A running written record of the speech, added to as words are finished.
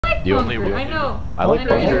The only I know. I like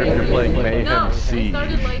Bunker if you're playing Mayhem No, C. I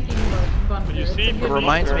started liking Bunker. It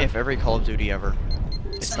reminds me of every Call of Duty ever.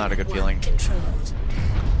 It's not a good feeling.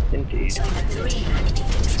 Indeed.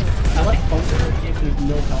 I like Bunker if there's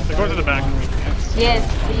no health. They're going to the back. Yes.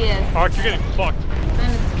 Ark, you're getting fucked.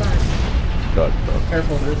 And it's done. Got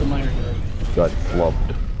Careful, there's a minor here. got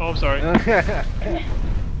flubbed. Oh, I'm sorry. Oh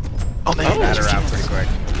man, batter out pretty quick.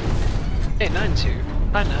 Hey, 9-2.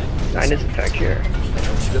 Hi, 9. 9 is attack here.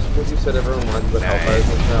 Just because you said everyone wanted with Hellfire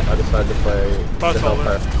this map, I decided to play the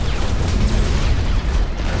Hellfire.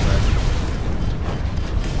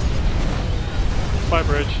 Bye,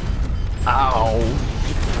 Bridge. Ow!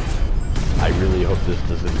 I really hope this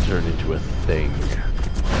doesn't turn into a thing.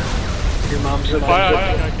 Your mom's a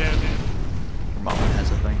I can. Your mom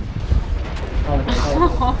has a thing.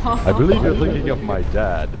 I believe you're thinking of my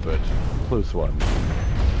dad, but close one.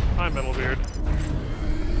 Hi, Metalbeard.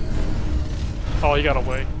 Oh, he got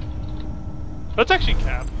away. That's actually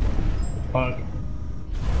Cap.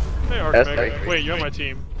 Hey, Ark Mega. Wait, you're on my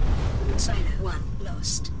team.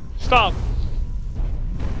 Stop!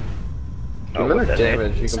 The amount of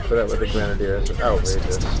damage you can put out with a Grenadier is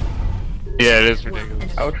outrageous. Yeah, it is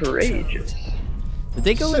ridiculous. outrageous. Did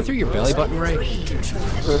they go in through your belly button, right?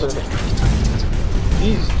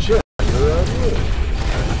 He's just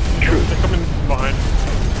True. They're coming behind.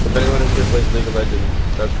 If anyone has just played League of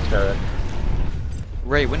Legends, that's Tarek.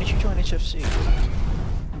 Ray, when did you join HFC?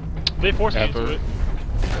 They forced me into it.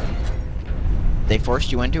 They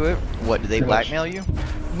forced you into it? What, did they blackmail you?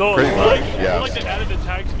 No, Pretty much, yeah. like they added the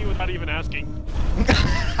tags to me without even asking.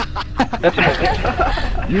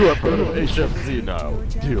 You are part of HFC now.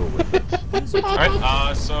 Deal with it.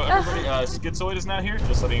 Alright, so everybody, Schizoid is not here,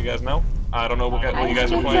 just letting you guys know. I don't know what you guys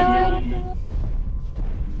are playing.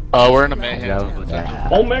 We're in a Mayhem.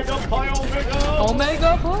 Omega Pi Omega!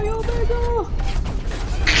 Omega Pi Omega!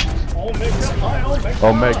 Omega Pi Omega!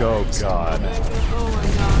 Omega, oh god. Oh my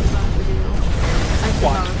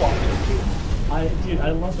god, that video. Dude,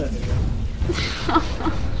 I love that video.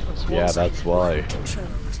 Yeah, that's why.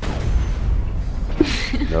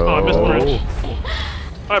 No. Oh, I missed Bridge.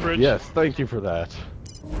 Hi, Bridge. Yes, thank you for that.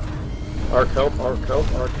 Arc help, arc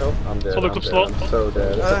help, arc help. I'm dead. So look I'm up dead. slow. I'm so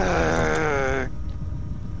dead.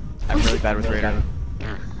 I'm really bad with radar.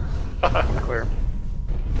 Clear.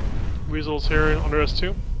 Weasel's here under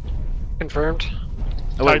S2. Confirmed.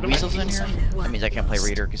 Oh wait, Tag them. Weasel's in here? That means I can't play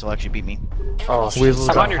Raider because he'll actually beat me. Oh, Weasel's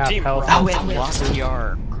I'm on your team. Oh, and lost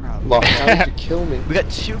TR. Crap. Lost. How did you kill me? We got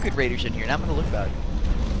 2 good Raiders in here, now I'm gonna look bad.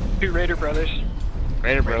 2 Raider brothers.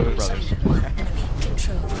 Raider brothers.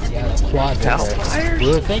 Yeah, that's quad Hellfires? We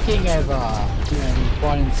were thinking of doing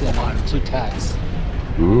quads and 2 tags.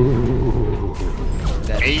 Ooh.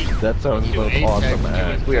 That sounds both awesome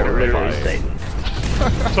and We are literally horrifying. Satan.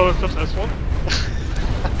 So it's S1.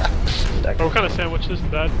 Oh, what kind of sandwich is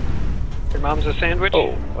that? Your mom's a sandwich?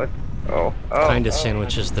 Oh, what? Oh. Kind of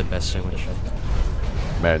sandwich is the best sandwich.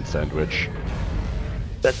 Man sandwich.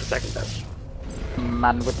 That's the second best.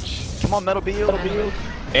 Manwich. Come on, Metal Beal.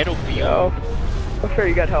 It'll be Oh. Oh, sure,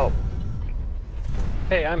 you got help.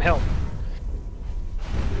 Hey, I'm help.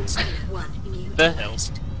 the hell.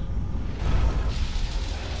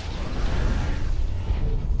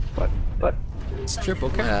 What? Triple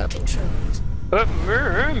cap.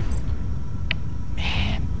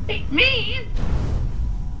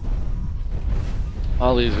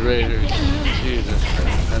 All these Raiders. Jesus.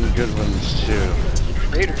 And good ones too.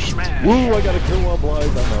 Raider smash. Woo, I got a kill while blind.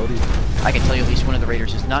 I'm outie. I can tell you at least one of the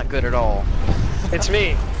Raiders is not good at all. It's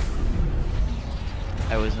me.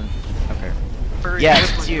 I wasn't. Okay. Yeah,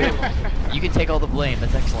 it's you. You can take all the blame.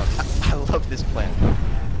 That's excellent. I love this plan.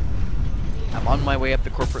 I'm on my way up the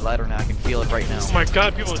corporate ladder now. I can feel it right now. Oh my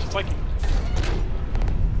god, people are spiking.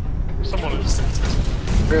 Someone is.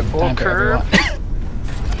 Triple curb.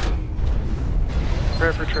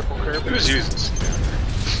 Prepare for triple curb. Who's using this?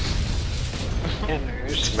 And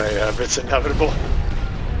there's... Mayhem, it's inevitable.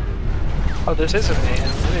 Oh, this is a man.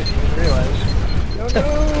 I didn't even realize.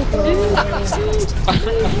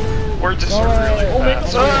 We're just really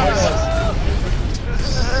fast.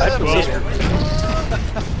 I believe it.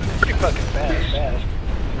 Pretty fucking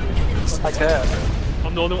fast. Like that.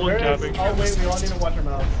 I'm the only one capping. Oh wait, we all need to watch our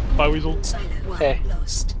mouths. Bye, Weasel. Hey,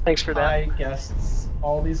 thanks for that. Hi, guests.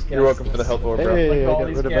 All these guests. You're welcome for the health orb, bro. Hey, Like I all got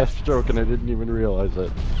these rid of guests. that stroke and I didn't even realize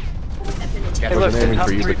it. Hey, look, the aiming top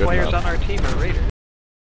for you, 3 but good players enough. on our team are Raiders.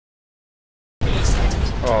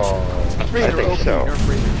 Oh, I think so.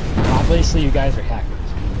 Obviously, you guys are hackers.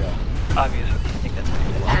 Obviously. I think that's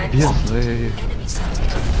pretty good. Obviously.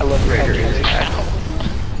 I love Raiders.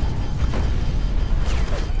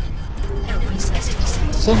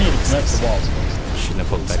 Still need to connect the walls first. Shouldn't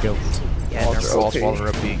have poked back out. Yeah, nerf walls while they're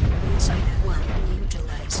OP.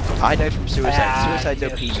 I died from suicide. Suicide's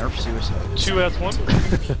OP, nerf suicide.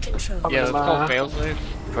 2S1? Yeah, that's called failsafe.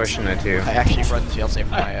 Pushing it too. I actually run failsafe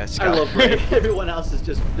for my I scout. love Ray. Everyone else is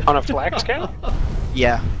just On a flag scout?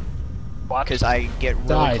 Yeah. Because I get really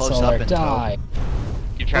Die, close Solar, up and die.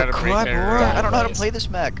 You try to break their I don't know how to play this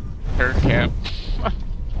mech. turret cap.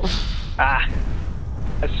 Ah.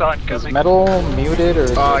 I saw it Is coming. metal muted or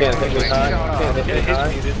can't hit me high? Can't hit me Yeah,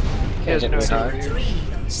 high. he's muted. He Can't has hit no me high. idea.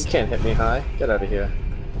 You can't hit me high. Get out of here.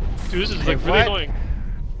 Dude, this is like really annoying.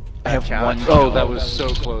 I have one. Oh, that was so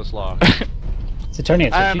close, Lock.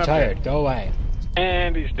 Saturnians, I you're am too up tired. Go away.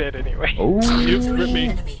 And he's dead anyway. Oh, You rip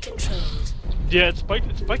me. Yeah, it's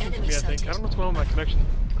spiking for me, I think. I don't know what's going on with my connection.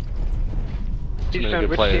 Too many Easton, good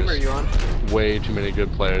which team are players. you on? Way too many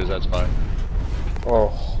good players, that's why.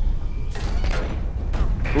 Oh.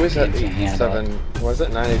 Who is that? Can't handle 87. Was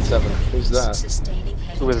it 987? Who's that?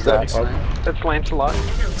 Who is that? Oh, That's Lancelot.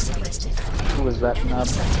 who was that?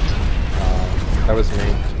 That was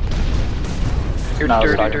me. You're No, I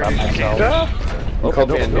was dirty, talking dirty. about myself. Stop. You called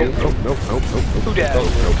me a noob? Nope. Who dat? You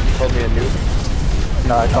called me a noob?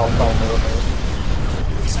 No, I called him a noob.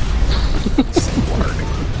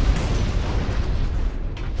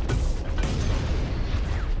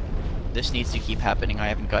 This needs to keep happening. I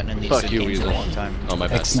haven't gotten in these Fuck good you, games in a Weasel. long time. Oh, my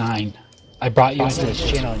bad. X9. I brought you into this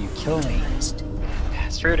channel and you kill me.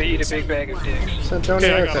 Prepare to eat a big bag of dicks. So don't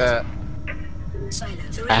Okay, I hurt got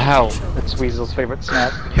that. Ow. That's Weasel's favorite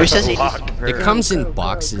snack. Who says he It comes in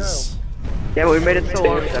boxes. Yeah, but we made it so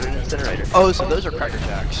long without an incinerator. Oh, so those are Cracker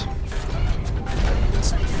Jacks.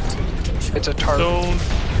 It's a tarp. Stone.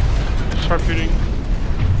 Sharpshooting.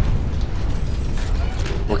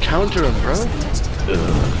 We're countering, bro.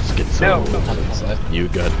 let's get some. You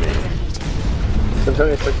got me.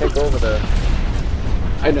 Antonio, so can't go over there.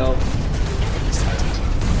 I know.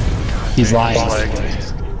 He's lying.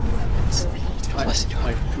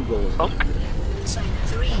 My two goals. Punk.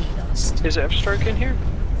 Is F-Stroke in here?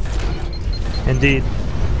 Indeed.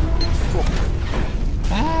 Cool.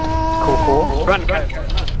 Run, guys.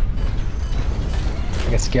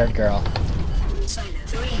 Like a scared girl.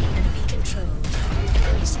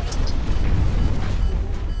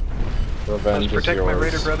 Revenge Let's is protect my yours.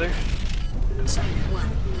 raider brother.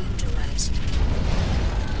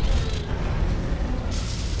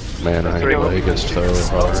 Man, I like it so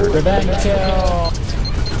hard. Revenge kill!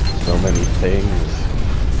 So many things.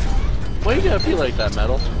 Why you gotta be like that,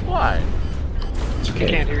 Metal? Why? He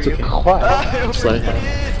can't hear you. It's like,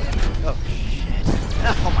 Oh shit.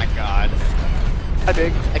 Oh my god. Hi,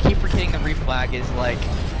 big. I keep forgetting the reflag is like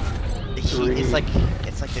it's like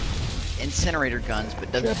the incinerator guns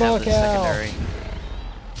but doesn't have the Triple kill. secondary.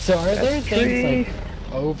 So are there things like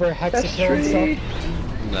over hexakill and stuff?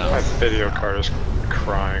 No. My video card is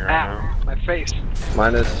crying right Ow, my face.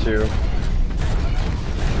 Mine is too.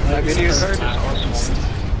 My video card is awesome.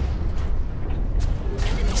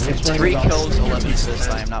 3 kills, 11 assists.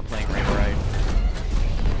 I am not playing Rainbow right.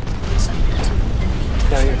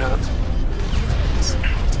 No, you're not.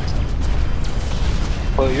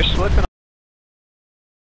 Well, you're slipping.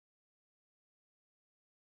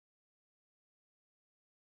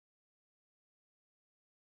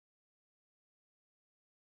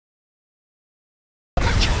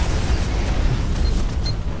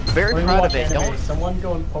 Very When you proud watch of it. anime, Don't. someone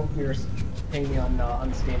go and poke me or ping me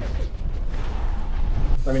on Steam.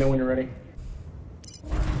 Let me know when you're ready.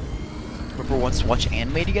 Whoever wants to watch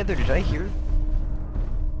anime together, did I hear?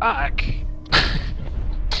 Fuck.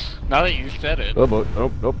 Now that you said it. oh boy,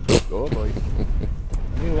 nope. Oh boy.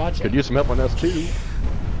 You watch Could it. use some help on us too.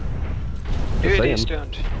 Dude, saying. he's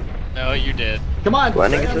stoned. No, you did. Come on,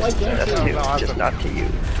 Blending Sam, is like just Game to, just not to you.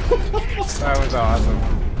 That was awesome.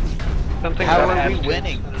 Something How about are we attitude.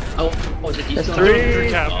 winning? Oh, is it That's Eastern? three.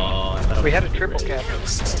 Cap. Oh, I thought it We was had a triple cap.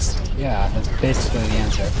 Yeah, that's basically the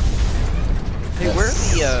answer. Hey, where are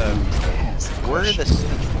the Yes. where are the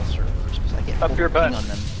central servers? Because I get Up your ping butt. on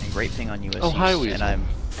them and great ping on USC. Oh, hi, Weasel. And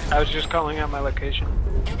I was just calling out my location.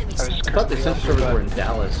 I thought the central servers were in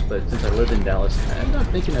Dallas, but since I live in Dallas, I'm not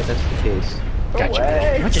thinking that that's the case.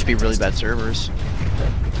 gotcha. It might just be really bad servers,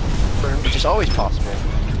 which is always possible.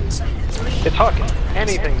 It's hockey.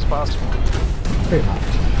 Anything's possible. Pretty much.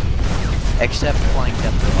 Except flying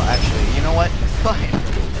death. Well, actually, you know what? Fine.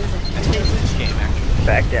 I take this game actually.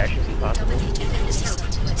 Backdash is impossible.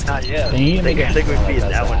 Not yet. I think we've beaten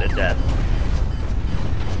that one to death.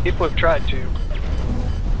 People have tried to.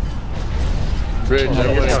 Bridge, Oh,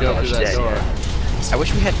 everybody yeah, go yeah, through that yeah, door. I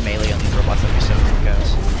wish we had melee on these robots like we said,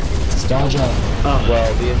 guys. Nostalgia.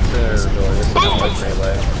 Well, the incinerator door is not like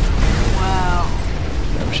melee. Wow.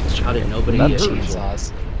 How did nobody That get hurt.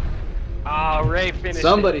 chainsaws? Oh, Ray finished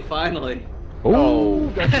Somebody finally. Oh,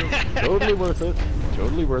 gotcha. Totally worth it.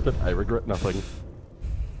 Totally worth it. I regret nothing.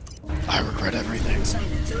 I regret everything.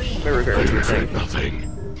 I regret everything. Nothing.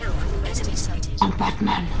 I'm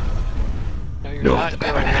Batman. No, I'm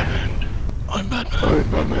Batman. I'm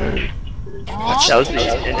Batman. That was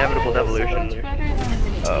the inevitable evolution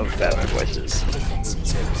of Batman voices.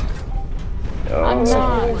 I'm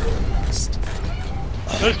not.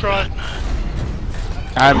 Nice try.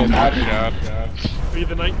 I'm in Batman. Are you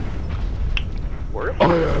the knight? Come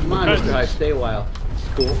on, Mr. High, stay a while.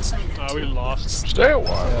 Cool. We lost. Stay a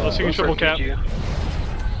while. Let's take a triple cap.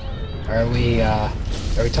 Are we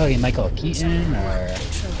talking Michael Keaton or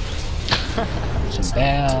Christian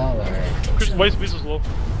Bale or? Christian White's piece was low.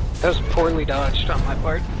 That was poorly dodged on my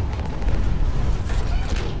part.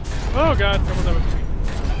 Oh god, never.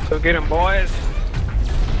 Go get him, boys.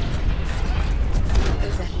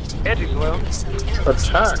 Edgy's low.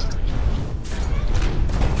 Attack.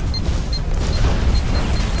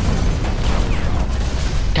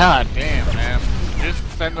 God damn, man. Just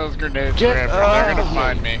send those grenades wherever. They're gonna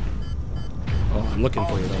find me. Oh, I'm looking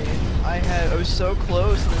for you though. I was so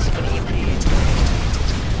close and this is an EMP.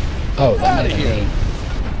 Oh, that might be.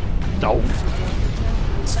 No.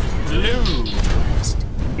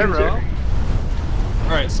 Hello.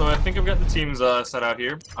 Alright, so I think I've got the teams set out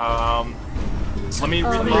here. Let me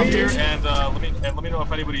read them off here and let me know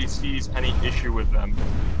if anybody sees any issue with them.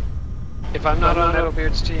 If I'm not on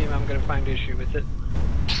Metalbeard's team, I'm gonna find issue with it.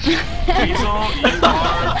 Weasel,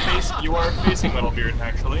 you are facing Metalbeard,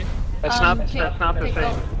 actually. That's not the same.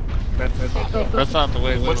 That's not the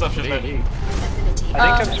way. What's up, Shizman? I think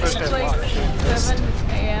I'm supposed to It's have like watched. 7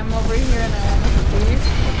 a.m. over here and I want to leave.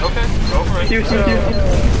 Okay, go for it.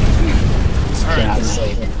 Cannot Alright.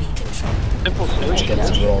 sleep. Simple Let's get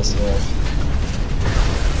some rolls here.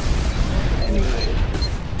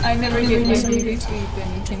 I never get my beauty sleep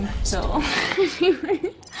anything, so.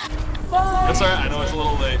 That's alright, I know it's a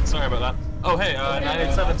little late. Sorry about that. Oh, hey,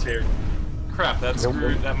 987's here. Crap,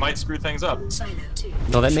 that might screw things up.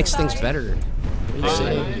 No, that makes things better. What do you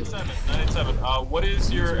say? 987. What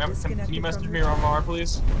is your... Can you message me your MR,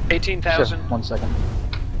 please? 18,000. Sure, 1 second.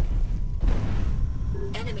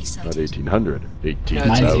 Not 1800.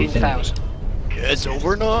 18,000. It's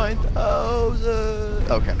over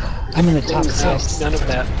 9,000. Okay. I'm in the top 6. None of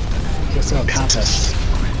that. Just no contest.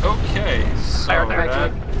 Okay, so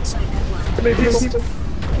that...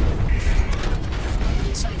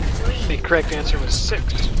 The correct answer was 6.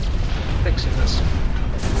 6 in this.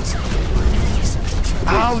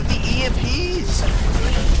 Ow, the EMPs!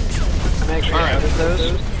 I'm actually out of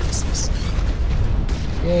those.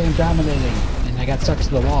 Yay, I'm dominating. And I got stuck to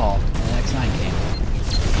the wall. And the next 9 came.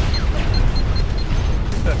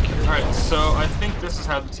 Alright, so I think this is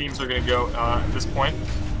how the teams are going to go at this point.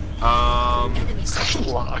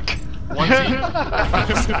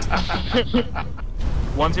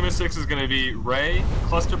 One team of 6 is going to be Ray,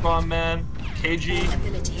 Cluster Bomb Man, KG,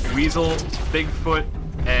 Weasel, Bigfoot,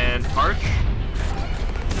 and Arch.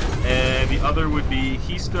 And the other would be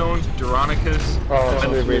Keystone, Doronicus,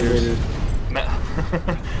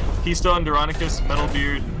 Keystone, Doronicus,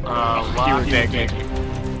 Metalbeard,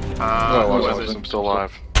 I'm still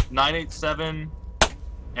alive. 987,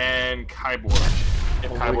 and Kybor.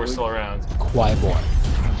 If Kybor's still around. Quibor.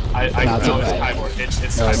 I know it's Kybor. It's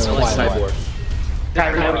Kybor.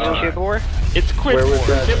 Kibor? It's Quibor. Where was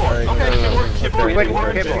that? Kibor. Okay, Kibor.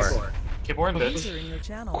 Kibor. Kibor and Vince.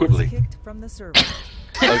 Quibbly.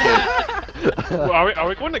 Okay. Are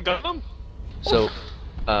we going to gun them? So,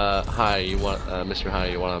 Hi, you want, Mr. High,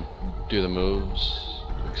 you want to do the moves?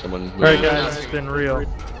 Someone. Alright, guys, it's been real.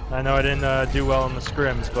 I know I didn't do well in the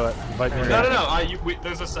scrims, but invite me back. No.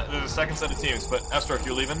 There's a second set of teams, but Estork,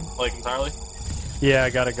 you leaving like entirely? Yeah, I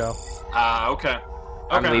gotta go. Okay.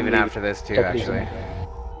 I'm leaving after this too, actually.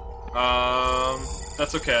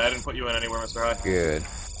 That's okay. I didn't put you in anywhere, Mr. High. Good.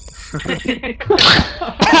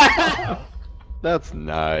 That's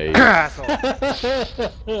nice.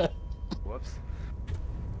 Whoops.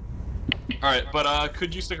 Alright, but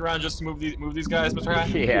could you stick around just to move these guys, Mr. High?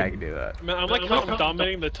 Yeah, I can do that. Man, I'm like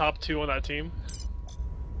dominating the top 2 on that team.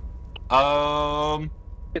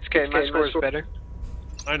 It's okay, my score is better.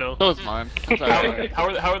 I know. So is mine. How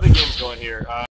are the games going here?